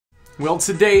Well,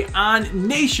 today on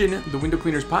Nation, the Window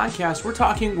Cleaners podcast, we're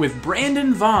talking with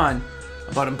Brandon Vaughn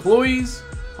about employees,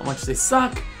 how much they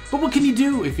suck, but what can you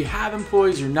do if you have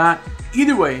employees or not?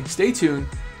 Either way, stay tuned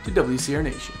to WCR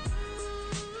Nation.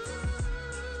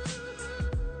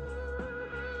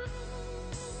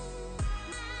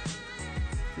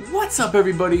 What's up,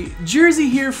 everybody? Jersey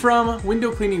here from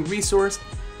Window Cleaning Resource,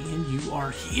 and you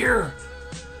are here.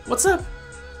 What's up?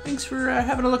 Thanks for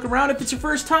having a look around. If it's your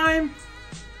first time,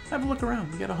 have a look around.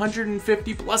 We got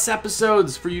 150 plus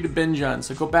episodes for you to binge on.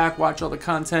 So go back, watch all the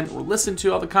content, or listen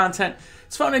to all the content.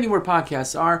 It's found anywhere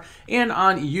podcasts are, and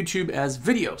on YouTube as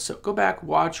video. So go back,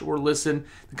 watch, or listen.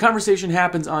 The conversation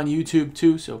happens on YouTube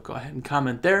too, so go ahead and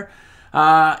comment there.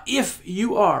 If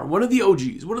you are one of the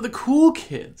OGs, one of the cool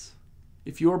kids,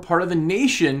 if you're part of the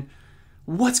nation,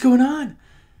 what's going on?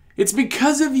 It's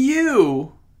because of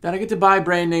you that I get to buy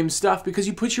brand name stuff, because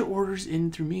you put your orders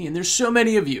in through me, and there's so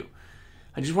many of you.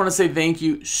 I just want to say thank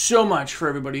you so much for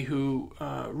everybody who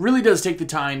really does take the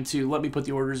time to let me put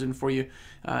the orders in for you.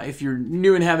 If you're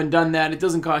new and haven't done that, it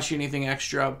doesn't cost you anything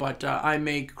extra, but I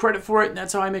make credit for it, and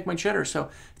that's how I make my cheddar. So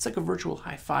it's like a virtual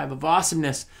high five of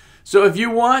awesomeness. So if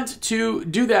you want to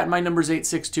do that, my number is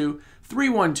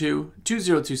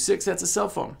 862-312-2026. That's a cell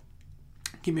phone.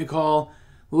 Give me a call.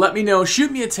 Let me know.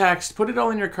 Shoot me a text. Put it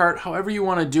all in your cart. However you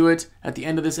want to do it. At the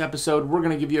end of this episode, we're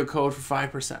going to give you a code for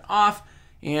 5% off.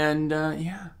 And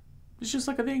yeah, it's just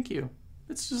like a thank you.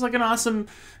 It's just like an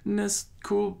awesomeness,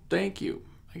 cool thank you,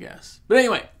 I guess. But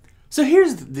anyway, so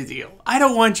here's the deal. I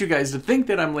don't want you guys to think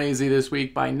that I'm lazy this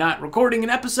week by not recording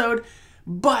an episode,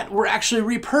 but we're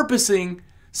actually repurposing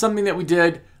something that we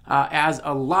did as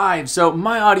a live. So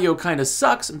my audio kind of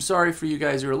sucks. I'm sorry for you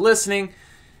guys who are listening.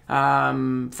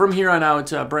 From here on out,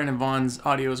 Brandon Vaughn's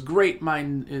audio is great.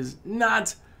 Mine is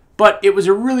not. But it was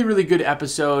a really, really good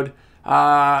episode.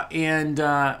 And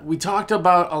we talked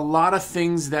about a lot of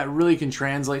things that really can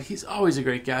translate. He's always a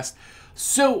great guest.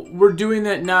 So we're doing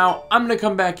that now. I'm going to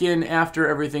come back in after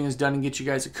everything is done and get you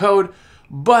guys a code.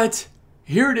 But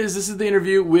here it is. This is the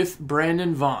interview with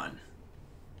Brandon Vaughn.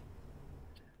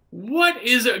 What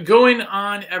is going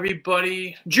on,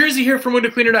 everybody? Jersey here from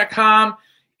windowcleaner.com.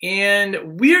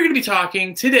 And we are going to be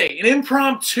talking today, an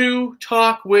impromptu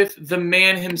talk with the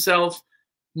man himself,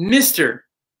 Mr.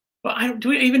 Well, do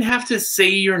we even have to say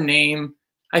your name?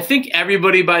 I think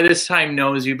everybody by this time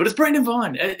knows you, but it's Brandon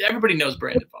Vaughn. Everybody knows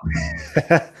Brandon Vaughn.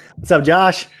 What's up,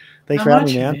 Josh? Thanks for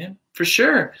having me, man. For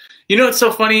sure. You know, it's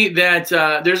so funny that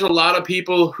there's a lot of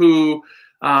people who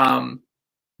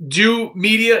do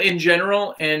media in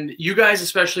general, and you guys,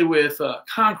 especially with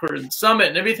Conquer and Summit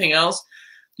and everything else,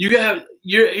 you're at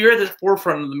the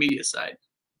forefront of the media side.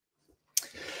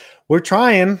 We're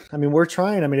trying. I mean,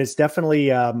 it's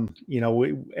definitely,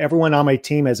 everyone on my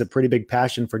team has a pretty big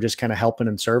passion for just kind of helping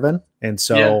and serving. And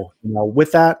so,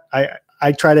 with that,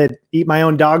 I try to eat my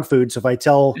own dog food. So if I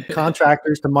tell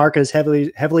contractors to market as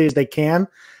heavily as they can,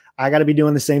 I got to be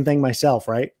doing the same thing myself,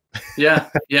 right? Yeah,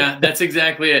 that's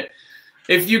exactly it.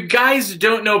 If you guys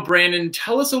don't know Brandon,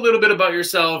 tell us a little bit about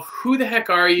yourself. Who the heck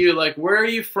are you? Like, where are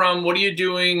you from? What are you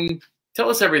doing? Tell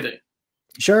us everything.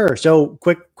 Sure. So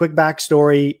quick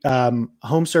backstory,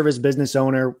 home service business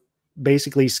owner,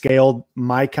 basically scaled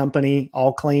my company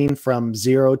All Clean from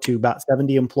 0 to about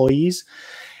 70 employees.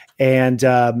 And,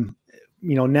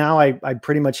 now I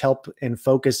pretty much help and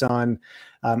focus on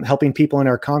helping people in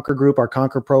our Conquer group, our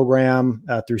Conquer program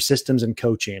through systems and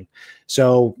coaching.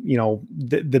 So,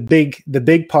 the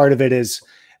big part of it is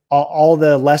all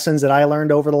the lessons that I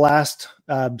learned over the last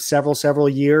several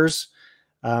years,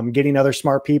 getting other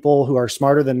smart people who are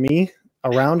smarter than me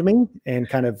around me and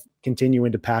kind of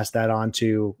continuing to pass that on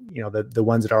to, the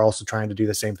ones that are also trying to do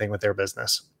the same thing with their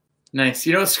business. Nice.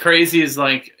 You know, what's crazy is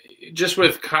like, just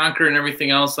with Conquer and everything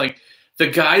else, like the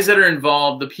guys that are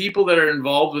involved, the people that are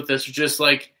involved with this are just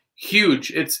like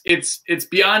huge. It's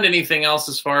beyond anything else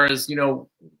as far as,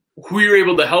 who you're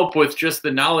able to help with just the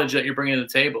knowledge that you're bringing to the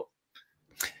table.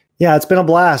 Yeah, it's been a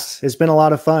blast. It's been a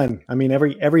lot of fun. I mean,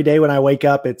 every day when I wake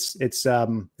up, it's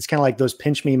kind of like those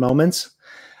pinch me moments,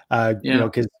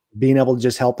 because being able to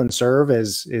just help and serve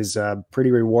is pretty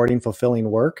rewarding,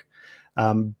 fulfilling work.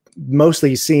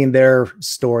 Mostly seeing their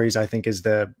stories, I think, is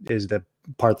the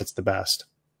part that's the best.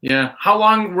 Yeah. How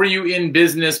long were you in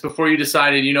business before you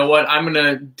decided, you know what, I'm going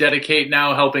to dedicate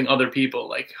now helping other people?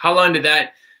 Like, how long did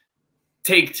that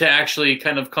take to actually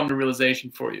kind of come to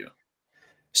realization for you?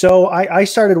 So I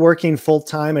started working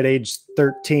full-time at age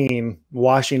 13,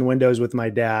 washing windows with my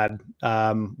dad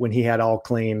when he had All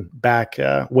Clean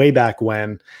way back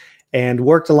when, and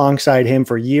worked alongside him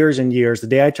for years and years. The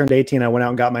day I turned 18, I went out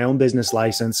and got my own business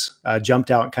license,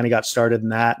 jumped out and kind of got started in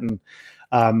that. And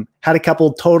Had a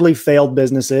couple totally failed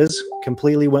businesses,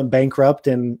 completely went bankrupt,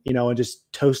 and and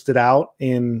just toasted out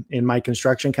in my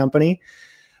construction company.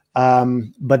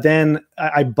 But then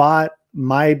I bought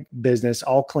my business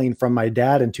All Clean from my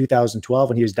dad in 2012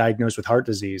 when he was diagnosed with heart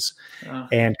disease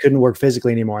and couldn't work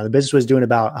physically anymore. The business was doing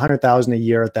about 100,000 a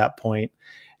year at that point.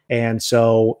 And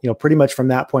so, pretty much from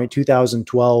that point,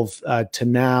 2012 to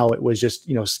now, it was just,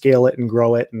 scale it and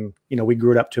grow it. And, we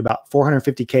grew it up to about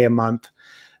 450K a month,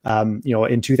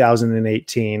 in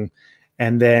 2018.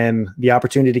 And then the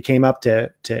opportunity came up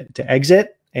to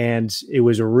exit. And it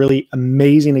was a really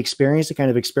amazing experience to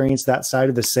kind of experience that side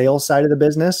of the sales side of the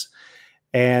business.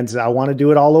 And I want to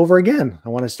do it all over again. I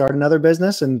want to start another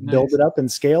business and build it up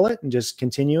and scale it and just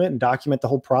continue it and document the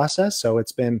whole process. So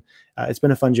it's been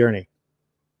a fun journey.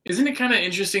 Isn't it kind of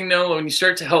interesting though, when you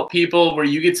start to help people where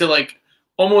you get to like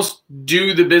almost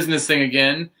do the business thing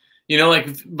again, like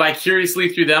vicariously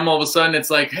through them, all of a sudden it's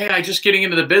like, hey, I just getting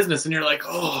into the business. And you're like,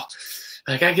 oh,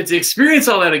 like I get to experience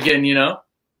all that again,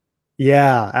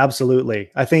 Yeah, absolutely.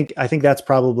 I think that's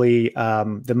probably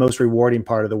the most rewarding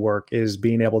part of the work is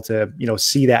being able to,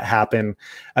 see that happen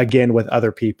again with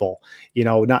other people,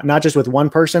 not just with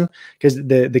one person, because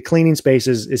the cleaning space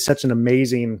is such an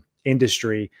amazing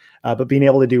industry, but being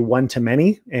able to do one to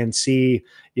many and see,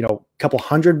 a couple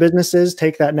hundred businesses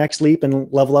take that next leap and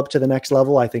level up to the next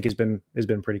level, I think has been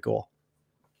pretty cool.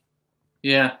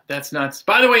 Yeah, that's nuts.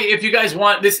 By the way, if you guys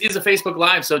want, this is a Facebook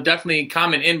Live, so definitely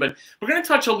comment in. But we're going to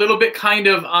touch a little bit kind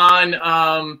of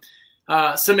on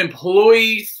some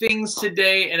employee things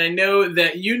today. And I know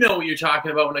that you know what you're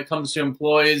talking about when it comes to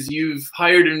employees. You've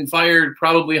hired and fired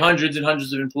probably hundreds and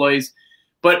hundreds of employees.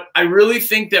 But I really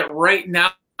think that right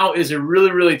now is a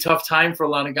really, really tough time for a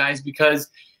lot of guys because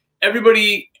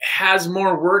everybody has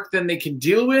more work than they can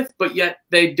deal with, but yet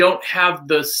they don't have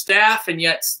the staff, and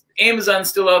yet Amazon's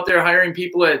still out there hiring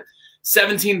people at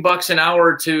 $17 an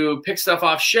hour to pick stuff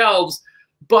off shelves,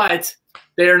 but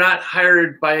they're not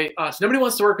hired by us. Nobody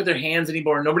wants to work with their hands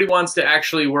anymore. Nobody wants to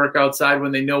actually work outside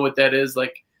when they know what that is.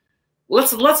 Like,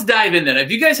 let's dive in then. If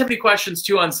you guys have any questions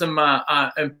too on some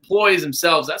employees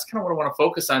themselves, that's kind of what I want to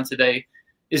focus on today,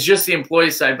 is just the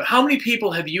employee side. But how many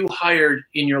people have you hired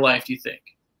in your life, do you think?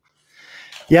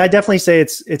 Yeah, I definitely say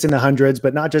it's in the hundreds,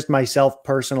 but not just myself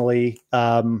personally.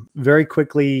 Very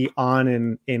quickly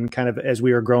on in kind of as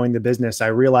we were growing the business, I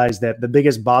realized that the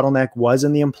biggest bottleneck was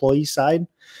in the employee side.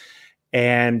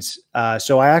 And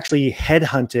so I actually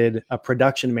headhunted a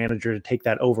production manager to take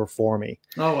that over for me.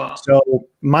 Oh, wow. So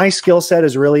my skill set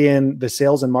is really in the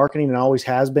sales and marketing, and always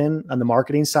has been on the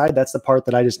marketing side. That's the part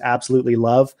that I just absolutely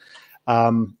love.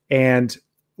 And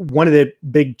one of the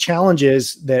big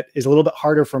challenges that is a little bit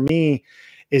harder for me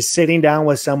is sitting down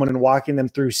with someone and walking them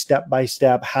through step by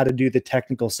step how to do the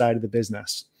technical side of the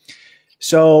business.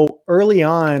 So early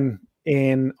on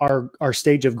in our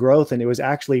stage of growth, and it was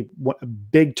actually a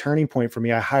big turning point for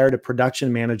me, I hired a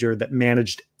production manager that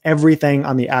managed everything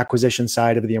on the acquisition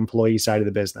side of the employee side of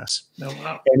the business. Oh,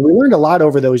 wow. And we learned a lot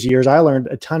over those years. I learned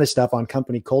a ton of stuff on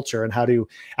company culture and how to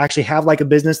actually have like a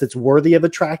business that's worthy of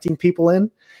attracting people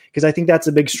in. Because I think that's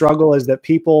a big struggle, is that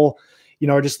people,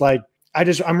 are just like,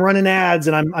 I'm running ads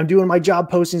and I'm doing my job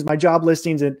postings, my job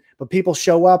listings, but people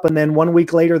show up and then 1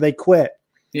 week later they quit.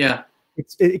 Yeah.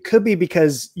 It could be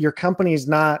because your company is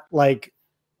not like,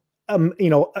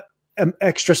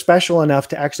 extra special enough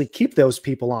to actually keep those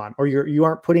people on, or you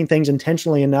aren't putting things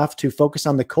intentionally enough to focus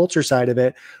on the culture side of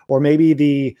it. Or maybe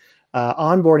the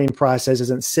onboarding process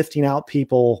isn't sifting out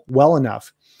people well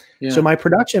enough. Yeah. So my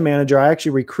production manager, I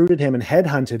actually recruited him and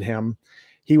headhunted him.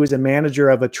 He was a manager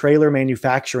of a trailer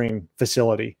manufacturing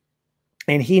facility,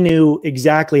 and he knew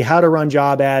exactly how to run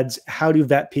job ads, how to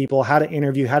vet people, how to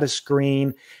interview, how to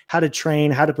screen, how to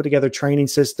train, how to put together training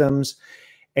systems.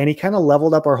 And he kind of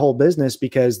leveled up our whole business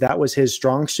because that was his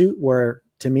strong suit, where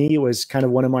to me, it was kind of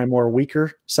one of my more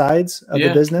weaker sides of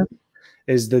the business,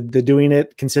 is the doing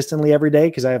it consistently every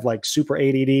day. Cause I have like super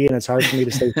ADD and it's hard for me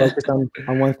to stay focused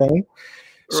on one thing.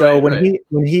 So when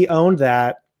he owned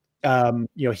that,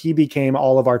 he became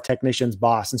all of our technicians'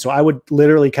 boss. And so I would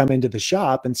literally come into the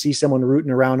shop and see someone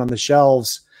rooting around on the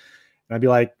shelves. And I'd be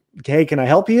like, "Hey, can I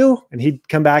help you?" And he'd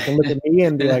come back and look at me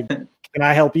and be like, "Can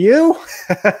I help you?"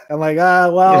 I'm like,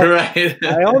 well, right.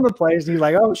 I own the place. And he's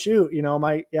like, "Oh shoot.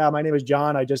 My name is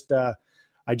John. I just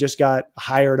got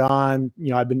hired on,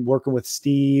 I've been working with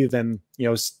Steve, and,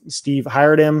 Steve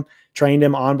hired him, trained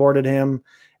him, onboarded him,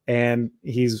 and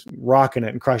he's rocking it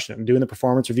and crushing it and doing the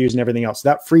performance reviews and everything else." So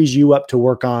that frees you up to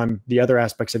work on the other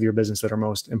aspects of your business that are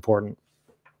most important.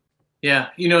 Yeah.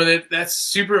 That's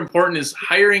super important, is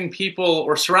hiring people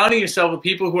or surrounding yourself with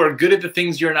people who are good at the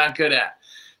things you're not good at.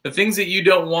 the things that you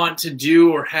don't want to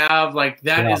do or have, like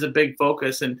that is a big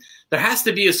focus. And there has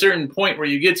to be a certain point where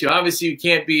you get to. Obviously, you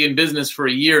can't be in business for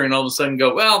a year and all of a sudden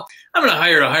go, well, I'm going to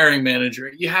hire a hiring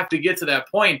manager. You have to get to that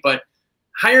point. But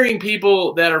hiring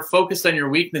people that are focused on your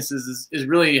weaknesses is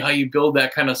really how you build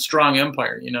that kind of strong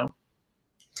empire, you know?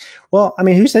 Well, I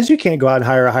mean, who says you can't go out and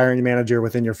hire a hiring manager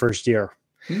within your first year?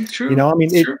 True. You know, I mean,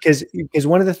 because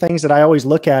one of the things that I always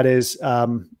look at is,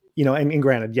 you know, and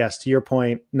granted, yes, to your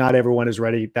point, not everyone is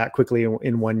ready that quickly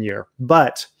in 1 year.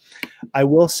 But I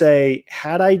will say,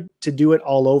 had I to do it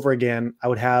all over again, I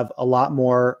would have a lot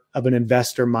more of an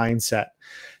investor mindset.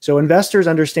 So investors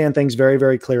understand things very,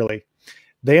 very clearly.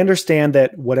 They understand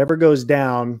that whatever goes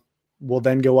down will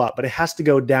then go up, but it has to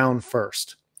go down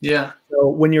first. Yeah. So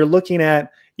when you're looking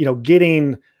at, you know,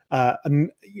 getting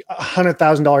 $100,000,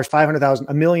 $500,000,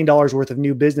 $1 million worth of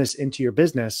new business into your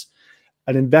business,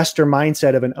 an investor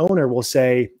mindset of an owner will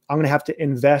say, I'm going to have to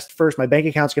invest first. My bank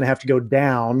account's going to have to go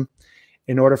down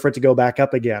in order for it to go back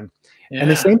up again. Yeah.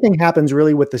 And the same thing happens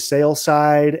really with the sales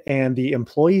side and the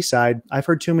employee side. I've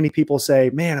heard too many people say,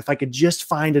 man, if I could just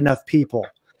find enough people,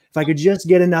 if I could just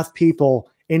get enough people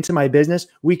into my business,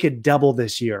 we could double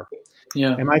this year.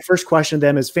 Yeah. And my first question to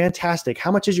them is, fantastic.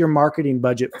 How much is your marketing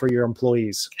budget for your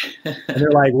employees? And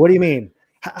they're like, what do you mean?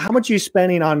 How much are you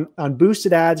spending on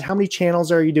boosted ads? How many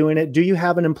channels are you doing it? Do you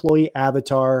have an employee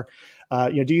avatar?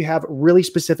 You know, do you have really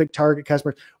specific target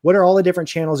customers? What are all the different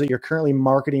channels that you're currently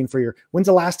marketing for your, when's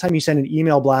the last time you sent an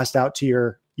email blast out to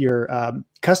your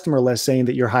customer list saying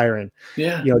that you're hiring?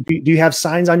 Yeah. You know, do you have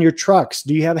signs on your trucks?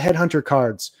 Do you have headhunter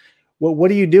cards?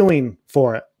 What are you doing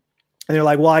for it? And they're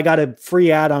like, well, I got a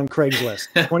free ad on Craigslist,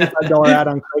 $25 ad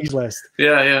on Craigslist.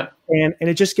 Yeah, yeah. And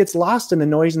it just gets lost in the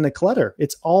noise and the clutter.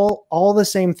 It's all the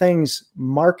same things: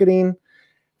 marketing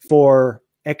for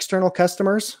external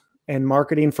customers and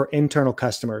marketing for internal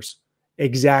customers.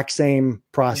 Exact same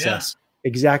process. Yeah.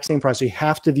 Exact same process. You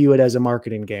have to view it as a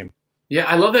marketing game. Yeah,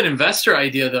 I love that investor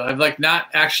idea, though. I've like not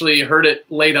actually heard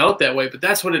it laid out that way, but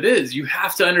that's what it is. You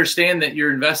have to understand that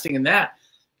you're investing in that.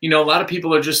 You know, a lot of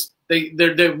people are just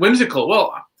they're whimsical.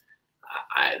 Well,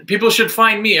 people should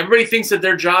find me. Everybody thinks that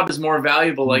their job is more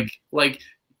valuable.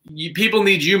 People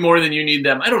need you more than you need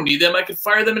them. I don't need them. I could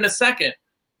fire them in a second.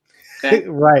 Okay.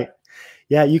 Right.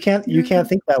 Yeah. You can't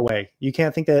think that way. You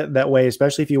can't think that way,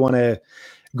 especially if you want to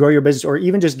grow your business or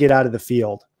even just get out of the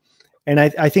field. And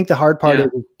I think the hard part is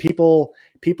people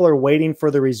are waiting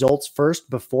for the results first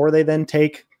before they then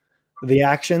take the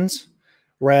actions.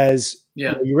 Whereas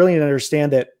you really need to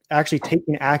understand that actually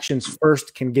taking actions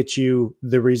first can get you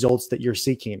the results that you're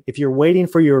seeking. If you're waiting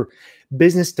for your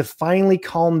business to finally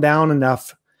calm down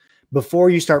enough before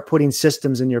you start putting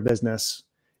systems in your business,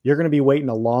 you're going to be waiting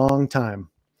a long time.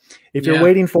 If you're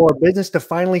waiting for business to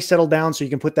finally settle down so you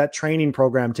can put that training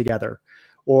program together,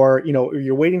 or, you know,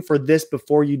 you're waiting for this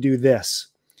before you do this.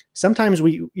 Sometimes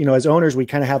we, you know, as owners, we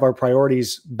kind of have our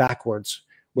priorities backwards,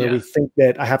 where we think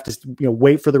that I have to, you know,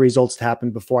 wait for the results to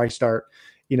happen before I start,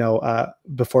 you know,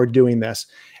 before doing this.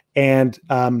 And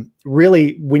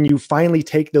really, when you finally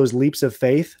take those leaps of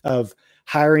faith of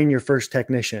hiring your first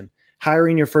technician,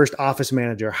 hiring your first office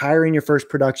manager, hiring your first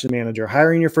production manager,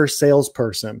 hiring your first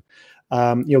salesperson,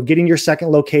 you know, getting your second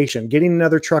location, getting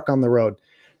another truck on the road.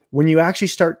 When you actually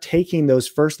start taking those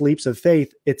first leaps of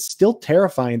faith, it's still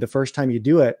terrifying the first time you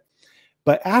do it.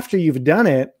 But after you've done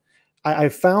it,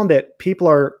 I've found that people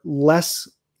are less,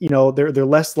 you know, they're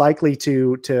less likely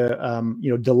to you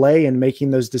know, delay in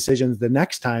making those decisions the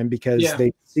next time because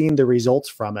they've seen the results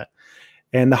from it.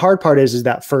 And the hard part is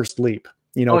that first leap,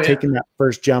 you know, taking that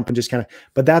first jump and just kind of,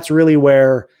 but that's really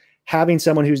where having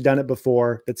someone who's done it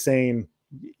before that's saying,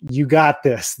 you got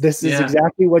this. This is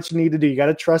exactly what you need to do. You got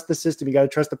to trust the system. You got to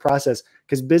trust the process,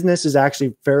 because business is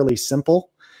actually fairly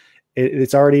simple.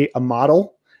 It's already a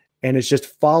model, and it's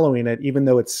just following it, even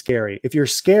though it's scary. If you're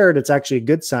scared, it's actually a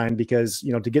good sign, because,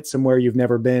 you know, to get somewhere you've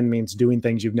never been means doing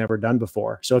things you've never done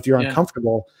before. So if you're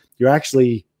uncomfortable,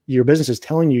 your business is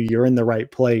telling you you're in the right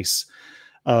place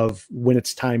of when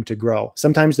it's time to grow.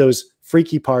 Sometimes those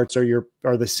freaky parts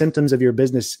are the symptoms of your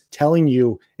business telling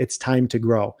you it's time to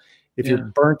grow. If you're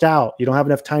burnt out, you don't have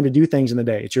enough time to do things in the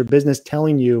day, it's your business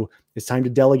telling you it's time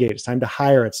to delegate, it's time to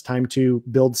hire, it's time to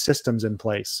build systems in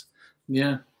place.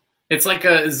 Yeah. It's like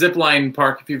a zip line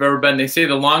park, if you've ever been. They say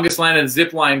the longest line in a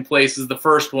zip line place is the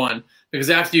first one,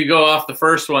 because after you go off the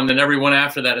first one, then everyone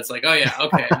after that, it's like, oh yeah,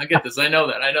 okay, I get this. I know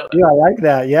that. Yeah, I like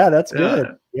that. Yeah, that's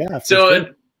good. Yeah. So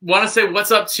want to say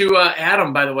what's up to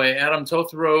Adam, by the way. Adam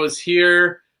Tothero is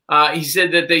here. He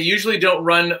said that they usually don't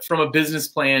run from a business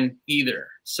plan either.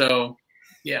 So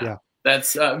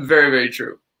that's very, very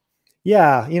true.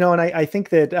 Yeah. You know, and I think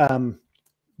that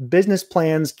business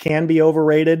plans can be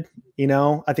overrated.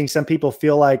 I think some people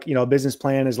feel like, a business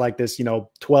plan is like this,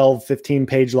 12, 15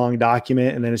 page long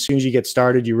document. And then as soon as you get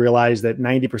started, you realize that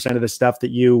 90% of the stuff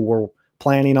that you were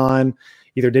planning on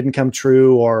either didn't come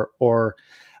true or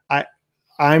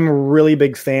I'm a really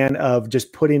big fan of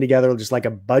just putting together just like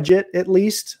a budget, at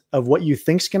least, of what you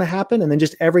think's going to happen. And then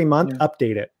just every month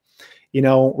update it,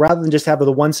 rather than just have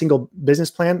the one single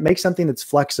business plan, make something that's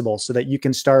flexible so that you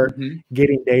can start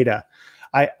getting data.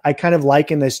 I kind of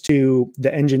liken this to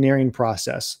the engineering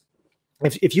process.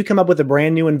 If you come up with a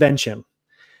brand new invention,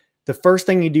 the first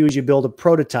thing you do is you build a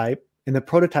prototype, and the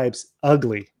prototype's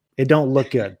ugly. It don't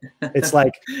look good. It's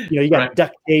like, you got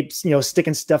duct tapes,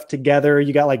 sticking stuff together.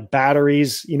 You got like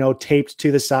batteries, taped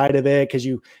to the side of it because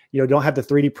you don't have the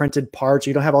 3D printed parts.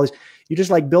 You don't have all these. You just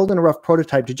like building a rough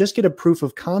prototype to just get a proof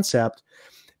of concept,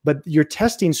 but you're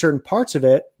testing certain parts of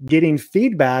it, getting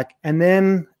feedback, and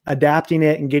then adapting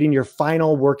it and getting your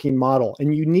final working model.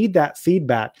 And you need that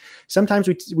feedback. Sometimes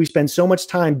we spend so much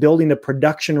time building a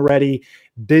production ready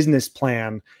business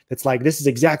plan that's like, this is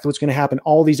exactly what's going to happen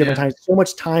all these different times, so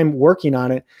much time working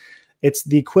on it. It's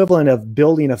the equivalent of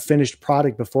building a finished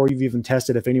product before you've even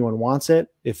tested if anyone wants it,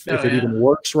 if it even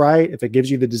works right, if it gives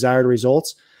you the desired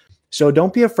results. So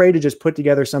don't be afraid to just put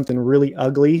together something really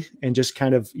ugly and just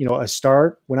kind of, a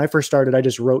start. When I first started, I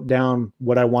just wrote down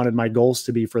what I wanted my goals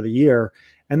to be for the year.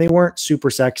 And they weren't super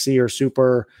sexy or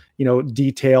super,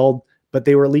 detailed, but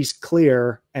they were at least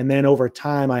clear. And then over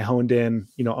time, I honed in,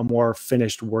 a more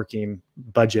finished working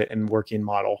budget and working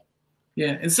model.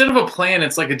 Yeah. Instead of a plan,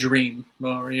 it's like a dream,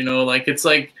 or, it's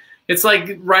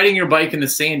like riding your bike in the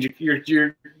sand.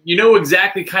 You know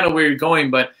exactly kind of where you're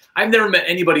going, but I've never met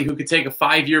anybody who could take a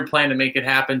 5-year plan to make it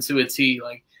happen to a T.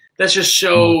 Like, that's just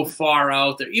so far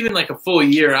out there. Even like a full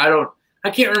year. I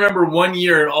can't remember 1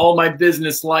 year in all my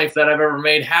business life that I've ever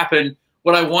made happen.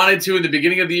 What I wanted to in the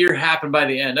beginning of the year happened by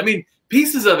the end. I mean,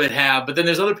 pieces of it have, but then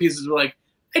there's other pieces where like,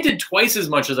 I did twice as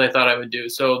much as I thought I would do.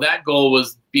 So that goal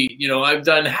was beat. I've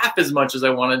done half as much as I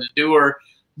wanted to do, or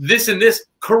this and this.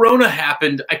 Corona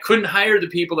happened. I couldn't hire the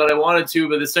people that I wanted to,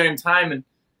 but at the same time, and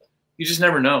you just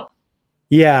never know.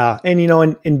 Yeah. And,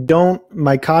 and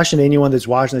my caution to anyone that's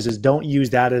watching this is don't use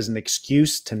that as an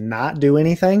excuse to not do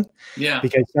anything. Yeah.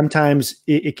 Because sometimes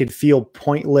it could feel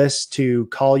pointless to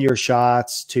call your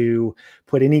shots, to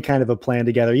put any kind of a plan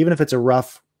together, even if it's a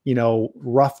rough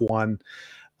one.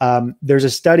 There's a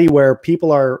study where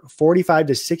people are 45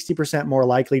 to 60% more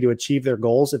likely to achieve their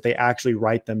goals if they actually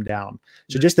write them down.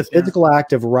 So just the physical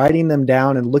act of writing them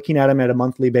down and looking at them at a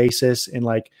monthly basis and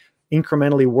like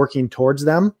incrementally working towards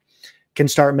them can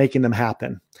start making them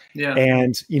happen. Yeah.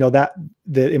 And that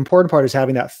the important part is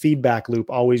having that feedback loop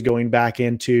always going back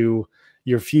into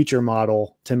your future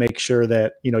model to make sure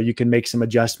that, you can make some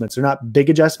adjustments. They're not big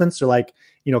adjustments. They're like,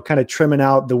 kind of trimming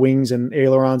out the wings and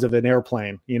ailerons of an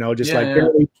airplane,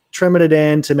 barely trimming it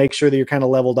in to make sure that you're kind of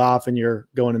leveled off and you're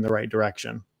going in the right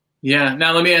direction. Yeah.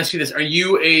 Now let me ask you this. Are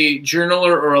you a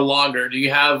journaler or a logger? Do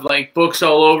you have like books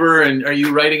all over and are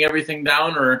you writing everything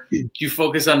down, or do you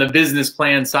focus on the business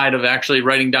plan side of actually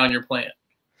writing down your plan?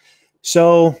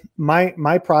 So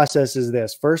my process is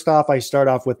this. First off, I start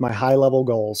off with my high level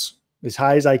goals as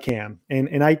high as I can.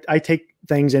 And I take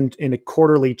things in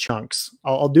quarterly chunks.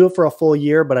 I'll do it for a full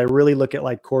year, but I really look at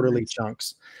like quarterly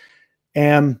chunks.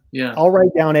 And I'll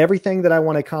write down everything that I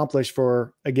want to accomplish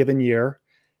for a given year.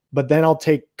 But then I'll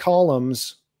take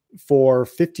columns for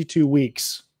 52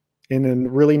 weeks in a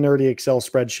really nerdy Excel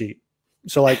spreadsheet.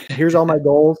 So like, here's all my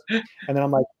goals. And then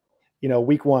I'm like,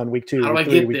 week 1, week 2, week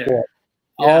 3, week 4,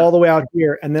 all the way out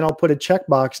here. And then I'll put a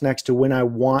checkbox next to when I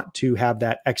want to have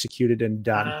that executed and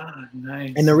done. Ah,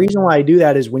 nice. And the reason why I do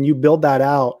that is when you build that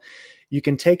out, you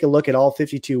can take a look at all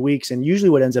 52 weeks. And usually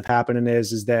what ends up happening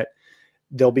is that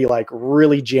they'll be like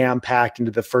really jam packed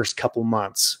into the first couple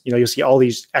months. You'll see all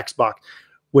these Xbox,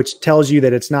 which tells you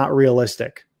that it's not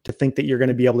realistic to think that you're going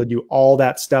to be able to do all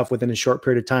that stuff within a short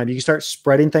period of time. You can start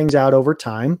spreading things out over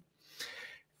time.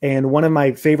 And one of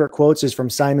my favorite quotes is from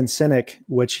Simon Sinek,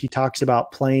 which he talks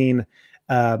about playing,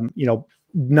 not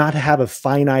to have a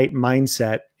finite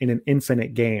mindset in an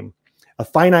infinite game. A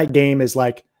finite game is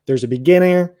like there's a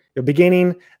beginning,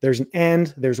 there's an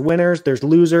end, there's winners, there's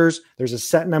losers, there's a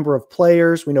set number of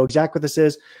players. We know exactly what this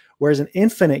is. Whereas an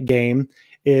infinite game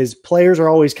is players are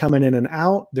always coming in and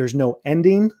out. There's no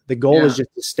ending. The goal is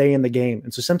just to stay in the game.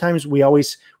 And so sometimes we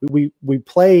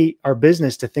play our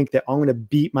business to think that I'm going to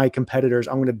beat my competitors.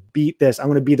 I'm going to beat this. I'm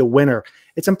going to be the winner.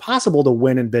 It's impossible to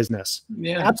win in business.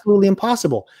 Yeah. Absolutely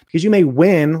impossible, because you may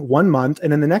win 1 month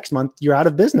and then the next month you're out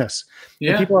of business.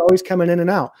 Yeah. And people are always coming in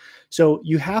and out. So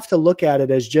you have to look at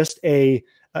it as just an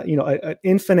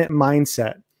infinite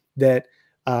mindset that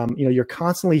You're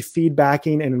constantly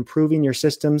feedbacking and improving your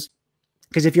systems.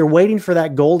 Because if you're waiting for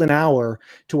that golden hour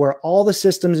to where all the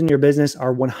systems in your business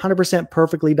are 100%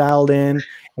 perfectly dialed in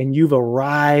and you've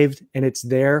arrived and it's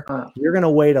there, you're going to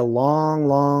wait a long,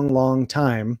 long, long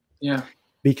time. Yeah.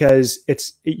 Because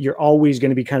you're always going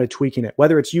to be kind of tweaking it.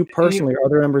 Whether it's you personally or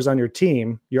other members on your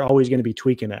team, you're always going to be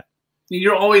tweaking it.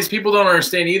 People don't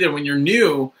understand either. When you're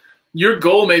new, your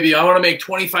goal may be, I want to make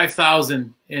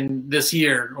 25,000 in this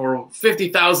year or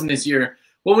 50,000 this year.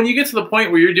 Well, when you get to the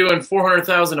point where you're doing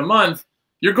 400,000 a month,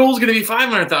 your goal is going to be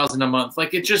 500,000 a month.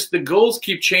 Like, it's just, the goals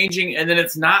keep changing, and then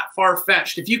it's not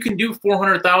far-fetched. If you can do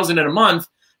 400,000 in a month,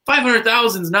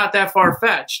 500,000 is not that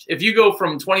far-fetched. If you go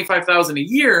from 25,000 a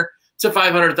year to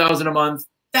 500,000 a month,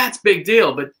 that's big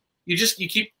deal. But you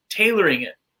keep tailoring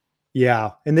it.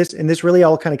 Yeah. And this really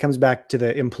all kind of comes back to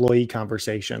the employee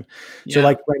conversation. Yeah. So,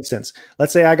 like, for instance,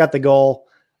 let's say I got the goal,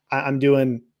 I'm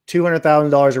doing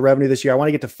 $200,000 of revenue this year. I want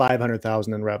to get to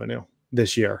 500,000 in revenue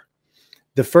this year.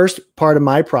 The first part of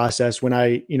my process when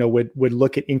I, would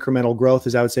look at incremental growth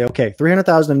is I would say, okay,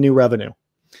 300,000 of new revenue.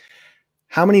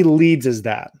 How many leads is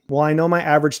that? Well, I know my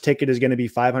average ticket is going to be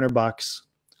 $500.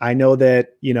 I know that,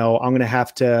 I'm going to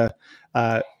have to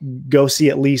go see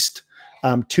at least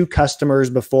 2 customers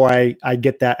before I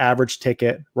get that average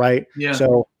ticket, right? Yeah.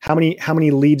 So how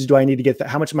many leads do I need to get?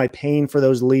 How much am I paying for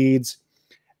those leads?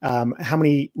 How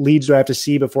many leads do I have to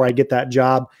see before I get that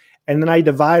job? And then I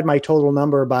divide my total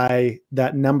number by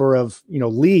that number of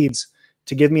leads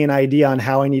to give me an idea on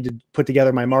how I need to put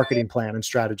together my marketing plan and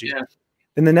strategy. Yeah.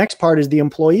 Then the next part is the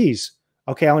employees.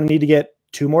 Okay, I'm going to need to get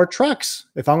 2 more trucks.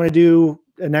 If I'm going to do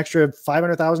an extra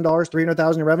 $500,000,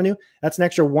 300,000 in revenue, that's an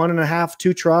extra 1.5,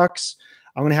 2 trucks.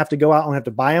 I'm going to have to go out. I'm going to have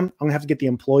to buy them. I'm going to have to get the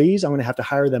employees. I'm going to have to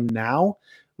hire them now,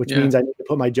 which means I need to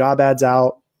put my job ads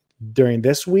out during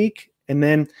this week. And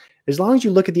then as long as you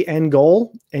look at the end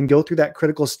goal and go through that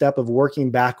critical step of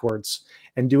working backwards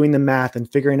and doing the math and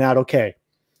figuring out, okay,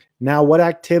 now what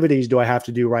activities do I have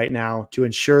to do right now to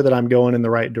ensure that I'm going in the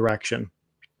right direction?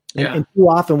 Yeah. And too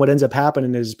often what ends up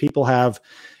happening is people have,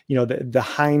 the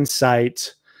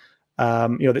hindsight,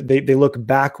 they look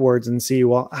backwards and see,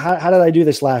 well, how did I do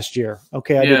this last year?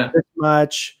 Okay, I did this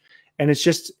much. And it's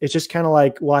just kind of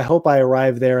like, well, I hope I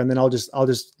arrive there, and then I'll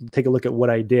just take a look at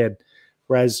what I did.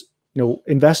 Whereas,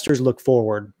 investors look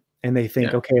forward and they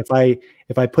think, okay,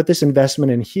 if I put this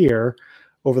investment in here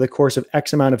over the course of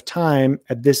X amount of time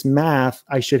at this math,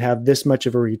 I should have this much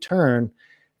of a return.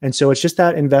 And so it's just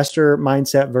that investor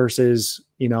mindset versus,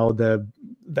 the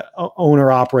owner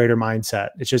operator mindset.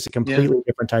 It's just a completely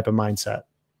different type of mindset.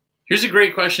 Here's a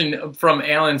great question from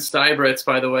Alan Stybretz,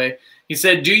 by the way. He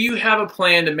said, do you have a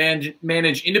plan to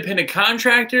manage independent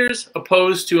contractors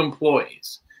opposed to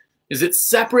employees? Is it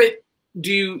separate?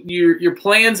 Do your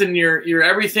plans and your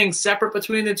everything separate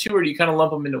between the two, or do you kind of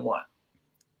lump them into one?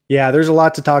 Yeah, there's a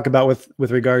lot to talk about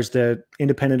with regards to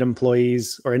independent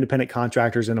employees or independent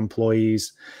contractors and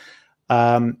employees.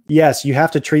 Yes, you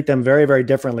have to treat them very, very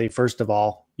differently. First of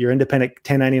all, your independent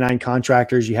 1099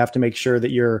 contractors, you have to make sure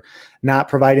that you're not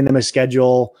providing them a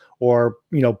schedule or,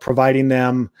 providing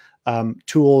them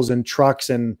tools and trucks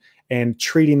and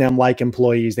treating them like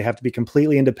employees. They have to be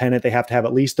completely independent. They have to have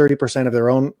at least 30% of their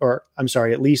own,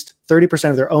 at least 30%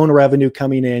 of their own revenue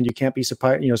coming in. You can't be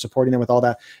supporting them with all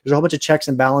that. There's a whole bunch of checks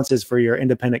and balances for your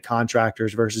independent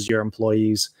contractors versus your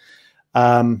employees.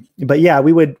 But yeah,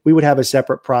 we would have a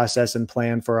separate process and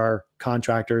plan for our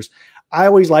contractors. I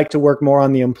always like to work more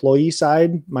on the employee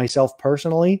side myself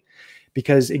personally,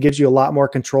 because it gives you a lot more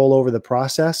control over the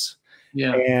process.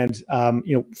 Yeah. And,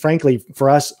 frankly, for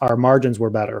us, our margins were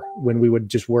better when we would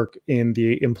just work in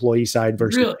the employee side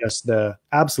versus just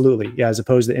absolutely. Yeah. As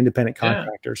opposed to independent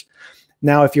contractors.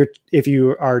 Now, if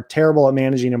you are terrible at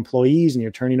managing employees and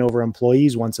you're turning over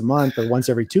employees once a month or once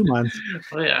every 2 months,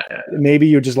 maybe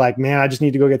you're just like, man, I just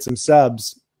need to go get some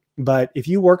subs. But if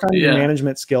you work on your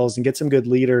management skills and get some good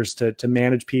leaders to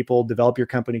manage people, develop your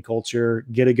company culture,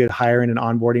 get a good hiring and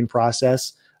onboarding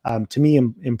process, to me,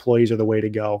 employees are the way to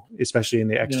go, especially in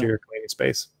the exterior cleaning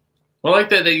space. Well, I like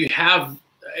that you have,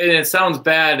 and it sounds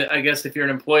bad, I guess, if you're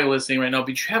an employee listening right now, but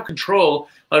you have control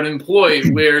of an employee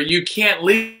where you can't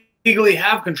legally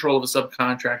have control of a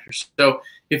subcontractor. So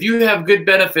if you have good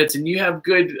benefits and you have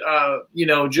good,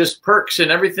 just perks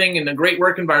and everything and a great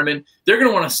work environment, they're going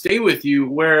to want to stay with you,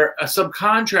 where a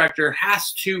subcontractor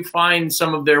has to find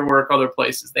some of their work other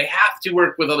places. They have to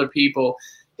work with other people.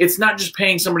 It's not just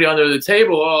paying somebody under the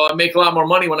table. Oh, I make a lot more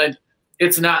money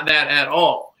it's not that at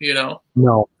all,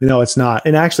 No, it's not.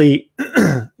 And actually,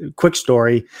 quick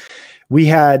story. We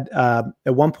had,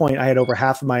 at one point, I had over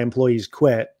half of my employees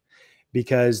quit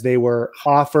because they were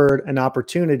offered an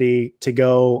opportunity to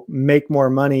go make more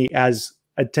money as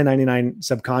a 1099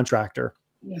 subcontractor.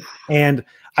 And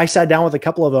I sat down with a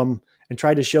couple of them and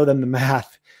tried to show them the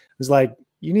math. It was like,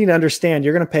 you need to understand,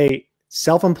 you're going to pay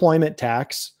self-employment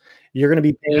tax. You're going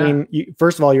to be paying,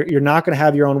 first of all, you're not going to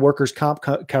have your own workers' comp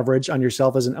coverage on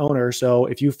yourself as an owner. So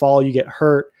if you fall, you get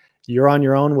hurt, you're on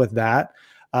your own with that.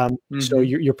 So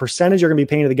your percentage you're going to be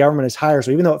paying to the government is higher.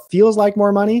 So even though it feels like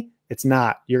more money, it's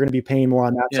not. You're going to be paying more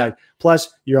on that side. Plus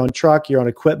your own truck, your own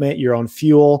equipment, your own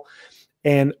fuel.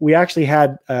 And we actually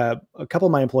had a couple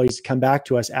of my employees come back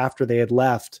to us after they had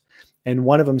left. And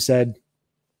one of them said,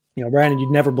 you know, Brandon,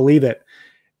 you'd never believe it.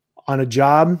 On a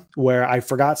job where I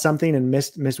forgot something and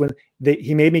missed when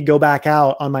he made me go back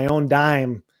out on my own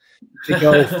dime to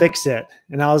go fix it.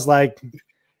 And I was like,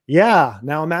 yeah,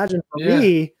 now imagine for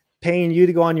me paying you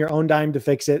to go on your own dime to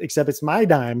fix it, except it's my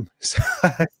dime. So,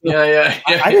 I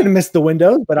didn't miss the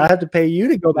windows, but I have to pay you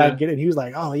to go back and get it. And he was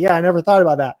like, oh yeah, I never thought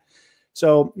about that.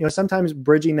 So, you know, sometimes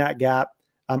bridging that gap,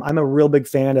 I'm a real big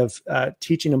fan of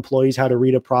teaching employees how to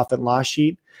read a profit and loss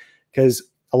sheet, because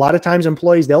a lot of times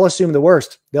employees, they'll assume the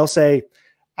worst. They'll say,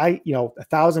 you know,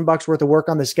 $1,000 worth of work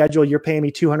on the schedule. You're paying me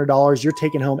 $200. You're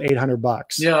taking home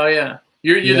 $800. Yeah.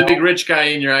 You're the big rich guy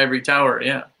in your ivory tower.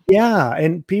 Yeah. Yeah.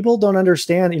 And people don't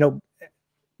understand, you know,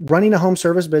 running a home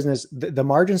service business, the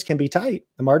margins can be tight.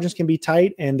 The margins can be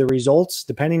tight, and the results,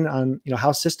 depending on, you know,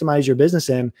 how systemized your business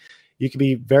in, you could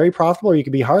be very profitable or you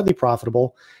could be hardly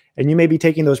profitable. And you may be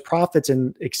taking those profits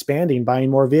and expanding, buying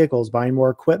more vehicles, buying more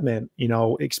equipment, you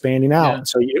know, expanding out.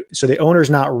 So the owner's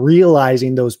not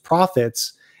realizing those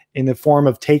profits in the form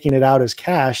of taking it out as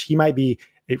cash. He might be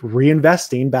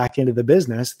reinvesting back into the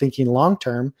business, thinking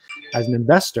long-term as an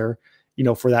investor, you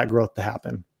know, for that growth to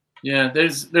happen. Yeah.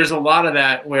 There's a lot of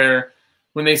that where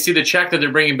when they see the check that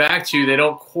they're bringing back to you, they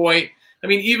don't quite, I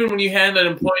mean, even when you hand an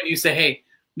employee and you say, hey,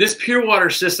 this pure water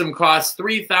system costs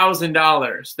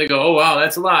 $3,000. They go, oh, wow,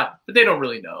 that's a lot. But they don't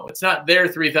really know. It's not their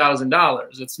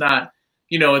 $3,000. It's not,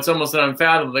 you know, it's almost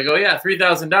unfathomable. They go, yeah,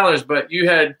 $3,000, but you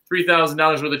had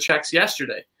 $3,000 worth of checks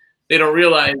yesterday. They don't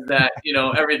realize that, you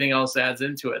know, everything else adds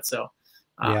into it. So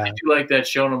I do like that,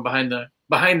 showing them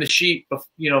behind the sheet,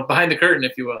 you know, behind the curtain,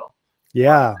 if you will.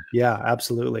 Yeah,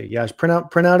 absolutely. Yeah, print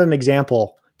out an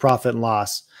example profit and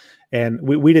loss. And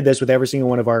we did this with every single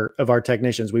one of our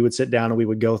technicians. We would sit down and we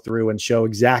would go through and show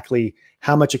exactly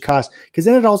how much it costs, because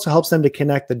then it also helps them to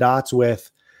connect the dots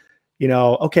with, you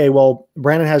know, okay, well,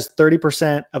 Brandon has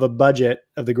 30% of a budget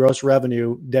of the gross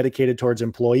revenue dedicated towards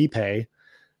employee pay.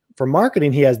 For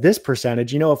marketing, he has this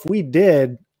percentage. You know, if we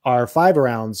did our 5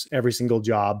 rounds every single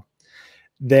job,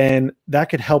 then that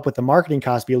could help with the marketing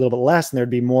cost be a little bit less, and there'd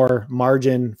be more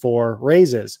margin for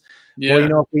raises. Yeah. Well, you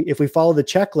know, if we follow the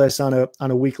checklist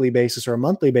on a weekly basis or a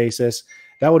monthly basis,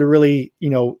 that would really, you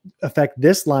know, affect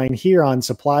this line here on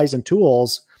supplies and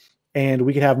tools, and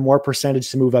we could have more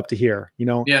percentage to move up to here, you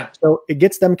know? Yeah. So it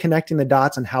gets them connecting the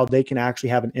dots on how they can actually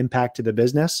have an impact to the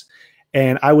business.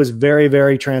 And I was very,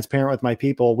 very transparent with my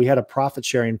people. We had a profit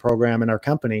sharing program in our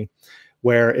company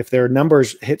where if their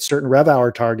numbers hit certain rev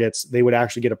hour targets, they would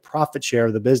actually get a profit share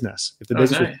of the business. If the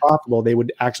business was profitable, they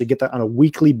would actually get that on a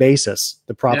weekly basis,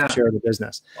 the profit share of the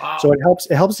business. Wow. So it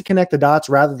helps to connect the dots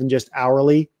rather than just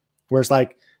hourly, where it's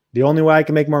like, the only way I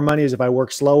can make more money is if I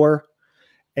work slower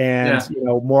and you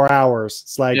know, more hours.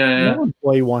 It's like no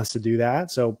employee wants to do that.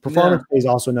 So performance pay is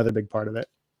also another big part of it.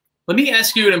 Let me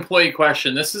ask you an employee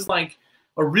question. This is like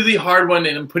a really hard one,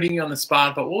 and I'm putting you on the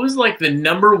spot, but what was like the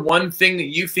number one thing that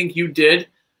you think you did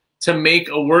to make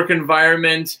a work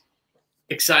environment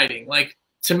exciting? Like,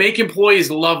 to make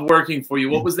employees love working for you,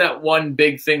 what was that one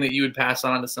big thing that you would pass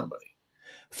on to somebody?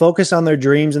 Focus on their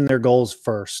dreams and their goals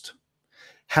first.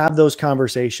 Have those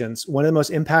conversations. One of the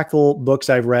most impactful books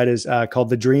I've read is called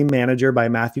The Dream Manager by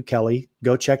Matthew Kelly.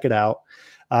 Go check it out.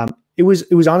 It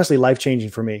was honestly life-changing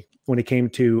for me when it came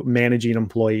to managing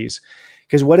employees.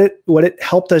 Because what it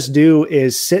helped us do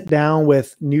is sit down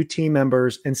with new team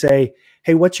members and say,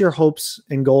 hey, what's your hopes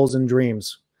and goals and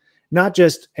dreams? Not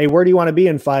just, hey, where do you want to be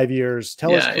in 5 years?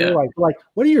 Tell us, like,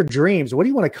 what are your dreams? What do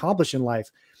you want to accomplish in life?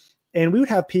 And we would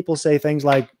have people say things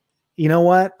like, you know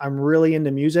what? I'm really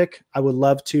into music. I would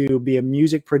love to be a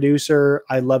music producer.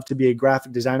 I'd love to be a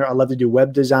graphic designer. I'd love to do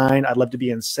web design. I'd love to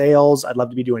be in sales. I'd love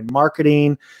to be doing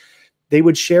marketing. They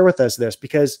would share with us this,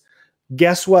 because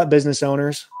guess what, business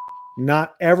owners?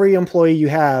 Not every employee you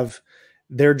have,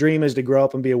 their dream is to grow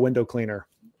up and be a window cleaner.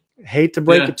 Hate to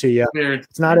break it to you.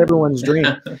 It's not everyone's dream.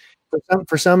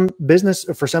 For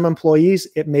some employees,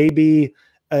 it may be,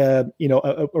 a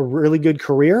really good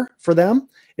career for them.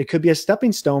 It could be a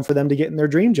stepping stone for them to get in their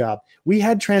dream job. We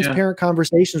had transparent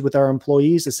conversations with our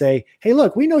employees to say, hey,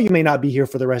 look, we know you may not be here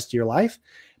for the rest of your life,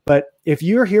 but if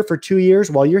you're here for 2 years,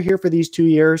 while you're here for these 2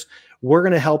 years, we're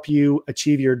going to help you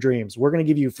achieve your dreams. We're going to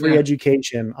give you free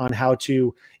education on how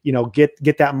to,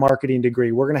 get that marketing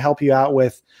degree. We're going to help you out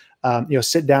with,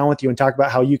 sit down with you and talk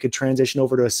about how you could transition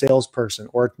over to a salesperson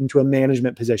or into a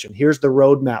management position. Here's the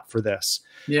roadmap for this.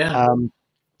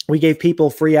 We gave people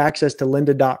free access to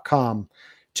lynda.com,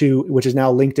 which is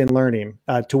now LinkedIn Learning,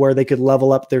 to where they could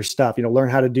level up their stuff, learn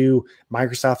how to do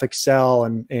Microsoft Excel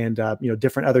and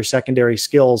different other secondary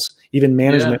skills, even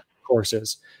management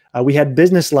courses. We had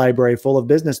business library full of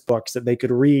business books that they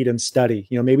could read and study.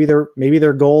 Maybe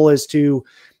their goal is to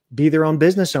be their own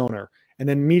business owner. And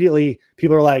then immediately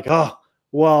people are like, oh,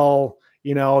 well,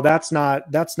 that's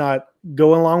not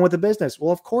going along with the business.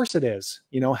 Well, of course it is.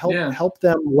 Help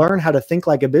them learn how to think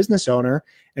like a business owner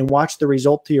and watch the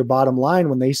result to your bottom line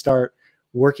when they start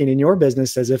working in your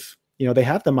business as if, they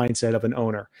have the mindset of an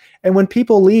owner. And when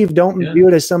people leave, don't view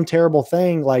it as some terrible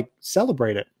thing, like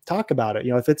celebrate it, talk about it.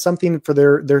 If it's something for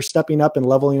they're stepping up and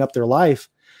leveling up their life.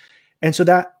 And so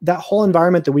that whole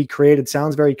environment that we created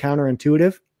sounds very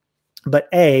counterintuitive, but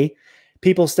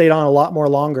people stayed on a lot more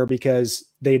longer because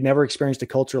they'd never experienced a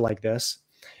culture like this.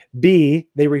 B,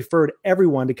 they referred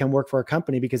everyone to come work for our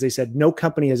company because they said, no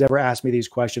company has ever asked me these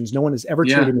questions. No one has ever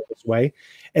treated me this way.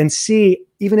 And C,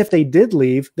 even if they did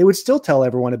leave, they would still tell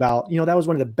everyone about, that was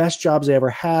one of the best jobs they ever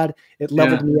had. It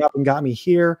leveled me up and got me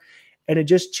here. And it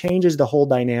just changes the whole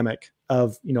dynamic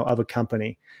of a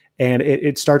company. And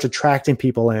it starts attracting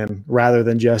people in rather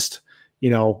than just,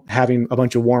 having a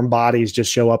bunch of warm bodies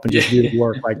just show up and just do the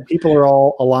work. Like people are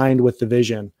all aligned with the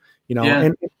vision,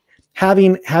 and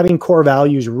having core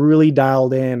values really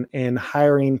dialed in and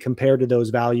hiring compared to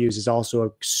those values is also a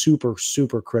super,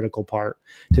 super critical part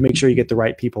to make sure you get the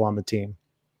right people on the team.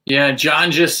 Yeah.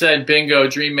 John just said, bingo,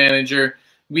 dream manager.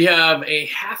 We have a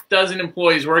half dozen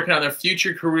employees working on their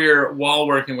future career while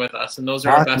working with us. And those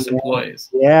are our best employees.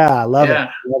 Yeah. I love it.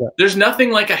 There's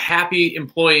nothing like a happy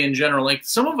employee in general. Like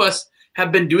some of us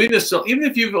have been doing this. So even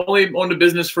if you've only owned a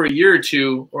business for a year or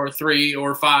 2 or 3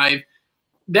 or 5,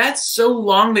 that's so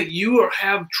long that you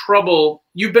have trouble.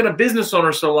 You've been a business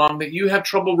owner so long that you have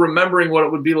trouble remembering what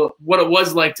it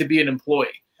was like to be an employee.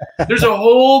 There's a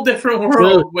whole different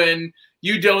world when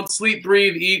you don't sleep,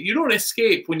 breathe, eat. You don't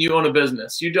escape when you own a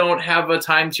business. You don't have a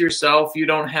time to yourself. You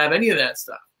don't have any of that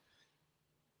stuff.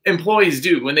 Employees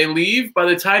do. When they leave, by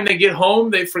the time they get home,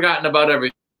 they've forgotten about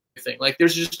everything. Like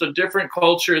there's just a different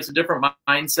culture. It's a different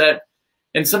mindset.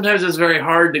 And sometimes it's very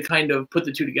hard to kind of put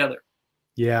the two together.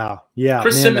 Yeah.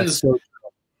 Chris Simmons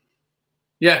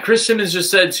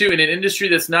just said too, in an industry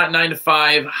that's not 9 to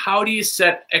 5, how do you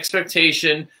set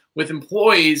expectation with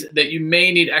employees that you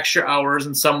may need extra hours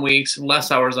in some weeks and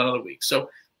less hours on other weeks? So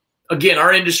again,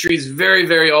 our industry is very,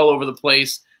 very all over the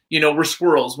place. We're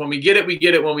squirrels. When we get it, we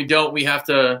get it. When we don't, we have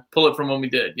to pull it from when we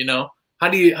did. How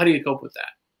do you cope with that?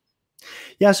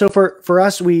 Yeah. So for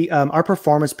us, our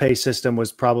performance pay system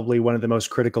was probably one of the most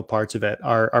critical parts of it.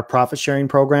 Our profit sharing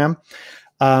program.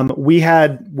 We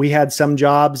had some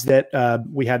jobs that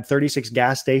we had 36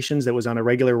 gas stations that was on a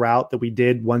regular route that we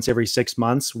did once every 6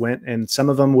 months. And some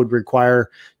of them would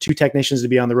require 2 technicians to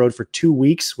be on the road for 2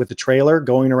 weeks with the trailer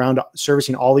going around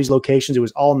servicing all these locations. It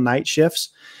was all night shifts.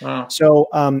 Wow. So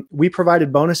we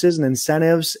provided bonuses and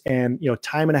incentives and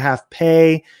time and a half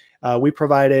pay. We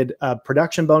provided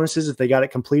production bonuses if they got it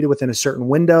completed within a certain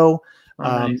window.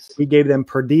 Nice. We gave them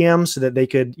per diem so that they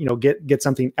could, get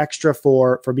something extra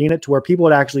for being it, to where people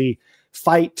would actually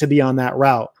fight to be on that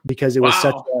route because it was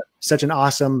such an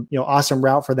awesome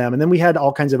route for them. And then we had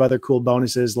all kinds of other cool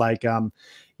bonuses, like, them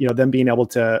being able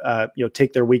to,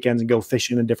 take their weekends and go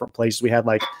fishing in different places. We had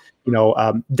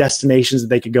destinations that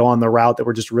they could go on the route that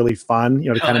were just really fun,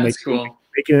 to kind of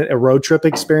making it a road trip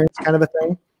experience kind of a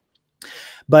thing.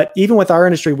 But even with our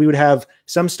industry, we would have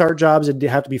some start jobs that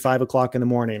have to be 5 o'clock in the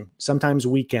morning, sometimes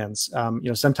weekends,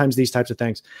 sometimes these types of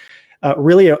things.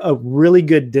 Really, a really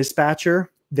good dispatcher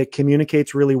that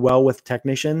communicates really well with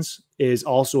technicians is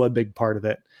also a big part of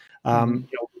it.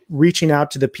 Reaching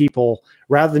out to the people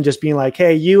rather than just being like,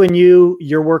 hey,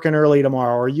 you're working early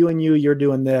tomorrow, or you're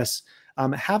doing this.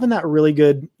 Having that really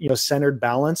good, centered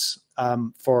balance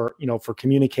for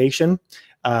communication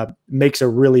makes a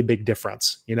really big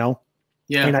difference,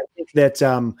 Yeah. And I think that,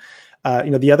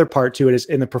 the other part to it is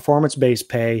in the performance-based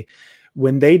pay,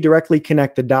 when they directly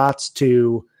connect the dots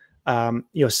to,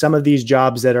 some of these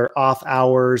jobs that are off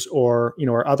hours or,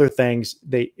 or other things,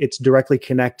 it's directly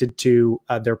connected to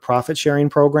their profit sharing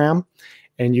program.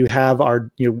 and you have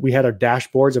we had our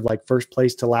dashboards of like first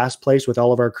place to last place with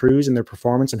all of our crews and their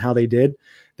performance and how they did.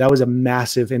 That was a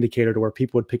massive indicator to where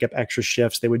people would pick up extra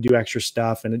shifts, they would do extra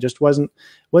stuff, and it just wasn't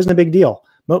a big deal.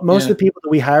 Most of the people that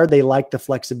we hired, they liked the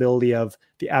flexibility of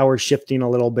the hours shifting a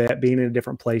little bit, being in a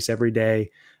different place every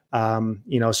day.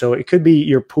 So it could be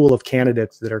your pool of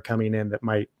candidates that are coming in that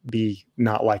might be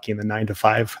not liking the 9 to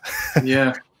 5.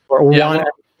 Yeah. or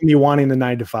wanting the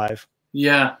 9 to 5.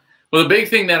 Yeah. Well, the big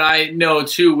thing that I know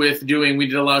too with doing, we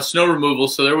did a lot of snow removal.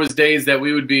 So there was days that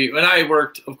we would be, when I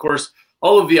worked, of course,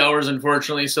 all of the hours,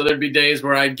 unfortunately. So there'd be days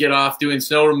where I'd get off doing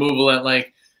snow removal at 2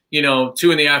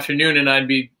 in the afternoon, and I'd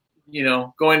be,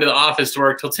 going to the office to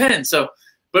work till 10. So,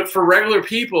 but for regular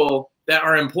people that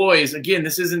are employees, again,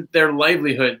 this isn't their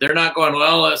livelihood. They're not going,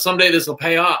 well, someday this will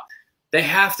pay off. They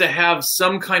have to have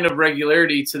some kind of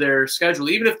regularity to their schedule.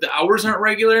 Even if the hours aren't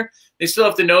regular, they still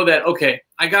have to know that, okay,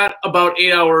 I got about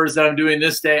 8 hours that I'm doing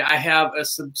this day. I have a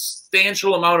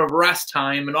substantial amount of rest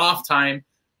time and off time,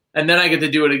 and then I get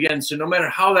to do it again. So no matter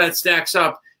how that stacks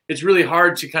up, it's really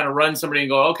hard to kind of run somebody and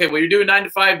go, okay, well, you're doing 9 to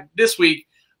 5 this week.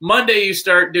 Monday you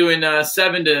start doing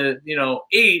 7 to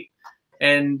 8.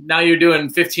 And now you're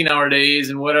doing 15-hour days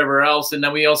and whatever else. And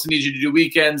then we also need you to do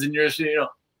weekends. And you're just,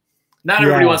 not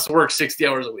everybody wants to work 60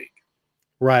 hours a week.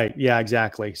 Right. Yeah,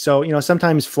 exactly. So,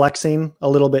 sometimes flexing a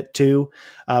little bit too.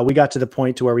 We got to the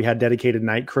point to where we had dedicated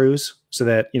night crews so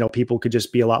that, people could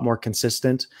just be a lot more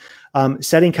consistent.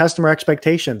 Setting customer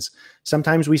expectations.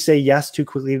 Sometimes we say yes too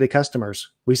quickly to customers.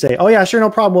 We say, oh yeah, sure.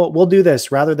 No problem. We'll do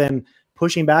this, rather than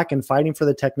pushing back and fighting for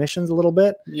the technicians a little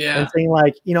bit. Yeah. And saying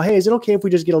like, hey, is it okay if we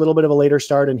just get a little bit of a later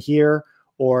start in here?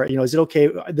 Or, is it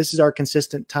okay? This is our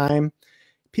consistent time.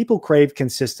 People crave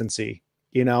consistency,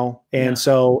 and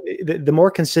so the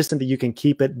more consistent that you can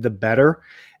keep it, the better.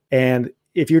 And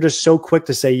if you're just so quick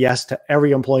to say yes to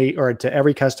every employee or to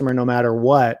every customer, no matter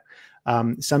what,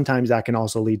 sometimes that can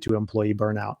also lead to employee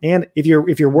burnout. And if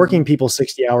you're working people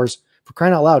 60 hours, for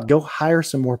crying out loud, go hire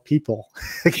some more people.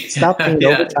 Stop paying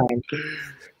overtime.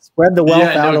 Spread the wealth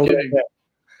out a little bit.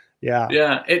 Yeah.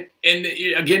 Yeah. And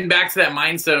again, back to that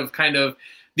mindset of kind of,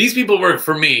 these people work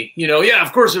for me.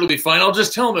 Of course it'll be fine. I'll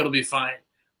just tell them it'll be fine.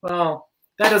 Well,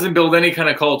 that doesn't build any kind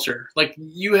of culture. Like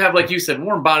you have, like you said,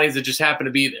 warm bodies that just happen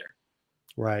to be there.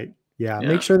 Right. Yeah.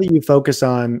 Make sure that you focus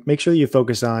on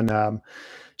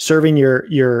serving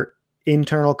your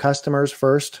internal customers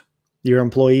first. Your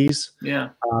employees. Yeah.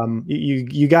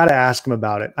 You got to ask them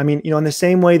about it. I mean, in the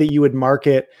same way that you would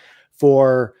market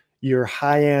for your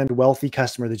high-end wealthy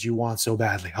customer that you want so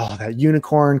badly. Oh, that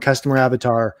unicorn customer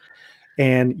avatar.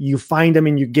 And you find them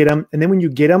and you get them. And then when you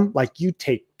get them, like, you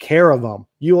take care of them.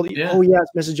 Oh yes,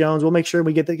 Mrs. Jones, we'll make sure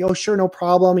we get the, oh sure, no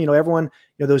problem. Everyone,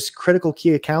 those critical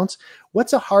key accounts.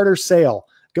 What's a harder sale?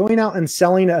 Going out and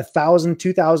selling $1,000,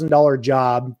 $2,000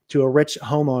 job to a rich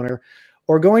homeowner,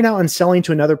 or going out and selling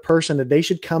to another person that they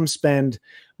should come spend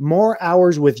more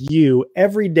hours with you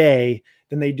every day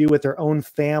than they do with their own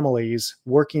families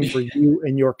working for you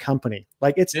and your company.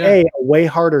 Like, it's a way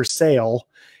harder sale,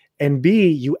 and B,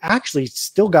 you actually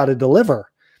still got to deliver.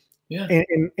 Yeah.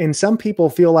 And some people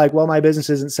feel like, well, my business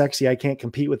isn't sexy. I can't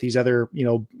compete with these other,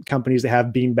 companies that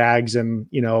have bean bags and,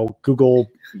 Google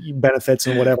benefits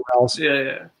and whatever else.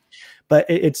 Yeah. But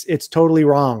it's totally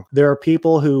wrong. There are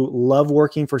people who love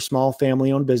working for small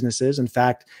family-owned businesses. In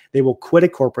fact, they will quit a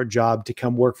corporate job to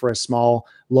come work for a small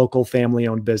local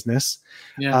family-owned business.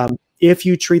 Yeah. If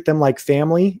you treat them like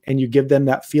family and you give them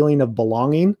that feeling of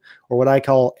belonging, or what I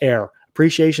call AIR,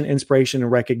 appreciation, inspiration,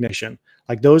 and recognition.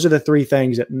 Like, those are the three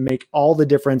things that make all the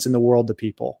difference in the world to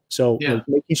people. So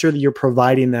making sure that you're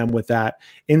providing them with that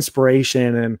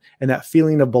inspiration and that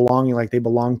feeling of belonging, like they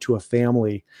belong to a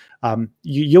family.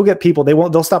 You'll get people,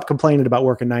 they'll stop complaining about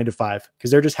working 9 to 5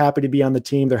 because they're just happy to be on the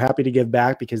team. They're happy to give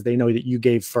back because they know that you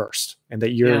gave first and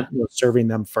that you're serving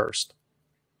them first.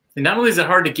 And not only is it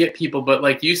hard to get people, but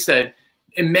like you said,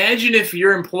 imagine if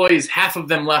your employees, half of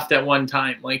them left at one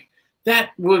time. Like,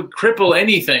 that would cripple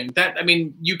anything.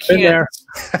 You can't.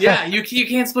 You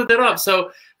can't split that up.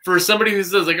 So for somebody who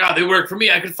says like, oh, they work for me,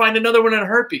 I could find another one in a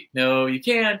heartbeat. No, you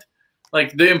can't.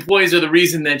 Like, the employees are the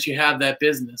reason that you have that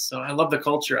business. So I love the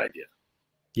culture idea.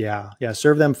 Yeah.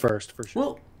 Serve them first, for sure.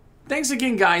 Well, thanks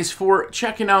again, guys, for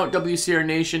checking out WCR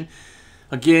Nation.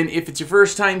 Again, if it's your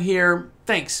first time here,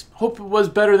 thanks. Hope it was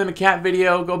better than a cat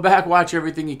video. Go back, watch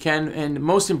everything you can. And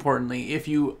most importantly, if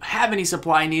you have any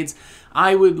supply needs,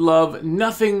 I would love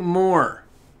nothing more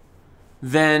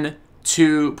than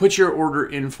to put your order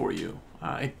in for you.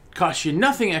 It costs you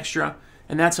nothing extra,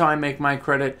 and that's how I make my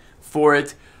credit for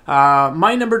it.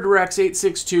 My number direct's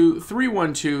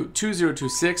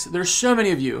 862-312-2026. There's so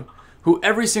many of you who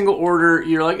every single order,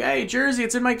 you're like, hey, Jersey,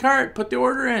 it's in my cart. Put the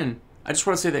order in. I just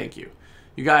want to say thank you.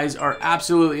 You guys are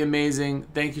absolutely amazing.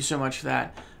 Thank you so much for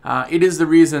that. It is the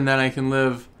reason that I can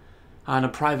live on a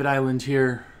private island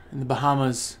here in the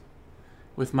Bahamas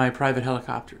with my private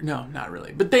helicopter. No, not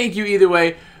really. But thank you either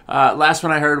way. Last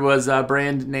one I heard was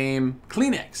brand name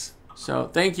Kleenex. So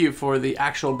thank you for the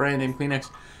actual brand name Kleenex.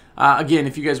 Again,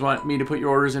 if you guys want me to put your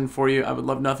orders in for you, I would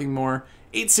love nothing more.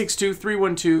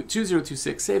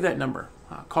 862-312-2026. Save that number.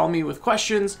 Call me with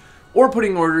questions or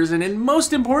putting orders in. And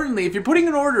most importantly, if you're putting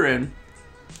an order in,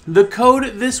 the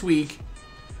code this week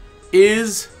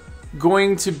is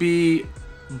going to be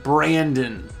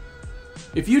Brandon.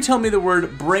 If you tell me the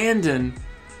word Brandon,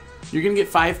 you're going to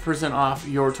get 5% off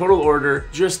your total order.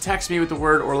 Just text me with the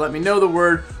word or let me know the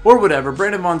word or whatever.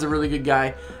 Brandon Vaughn's a really good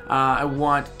guy. I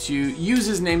want to use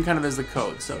his name kind of as the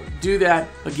code. So do that.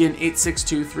 Again,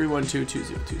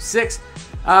 862-312-2026.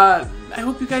 I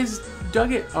hope you guys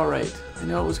dug it all right. I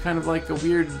know it was kind of like a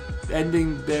weird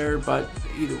ending there, but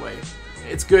either way,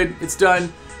 it's good. It's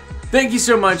done. Thank you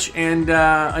so much. And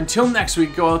until next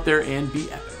week, go out there and be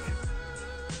epic.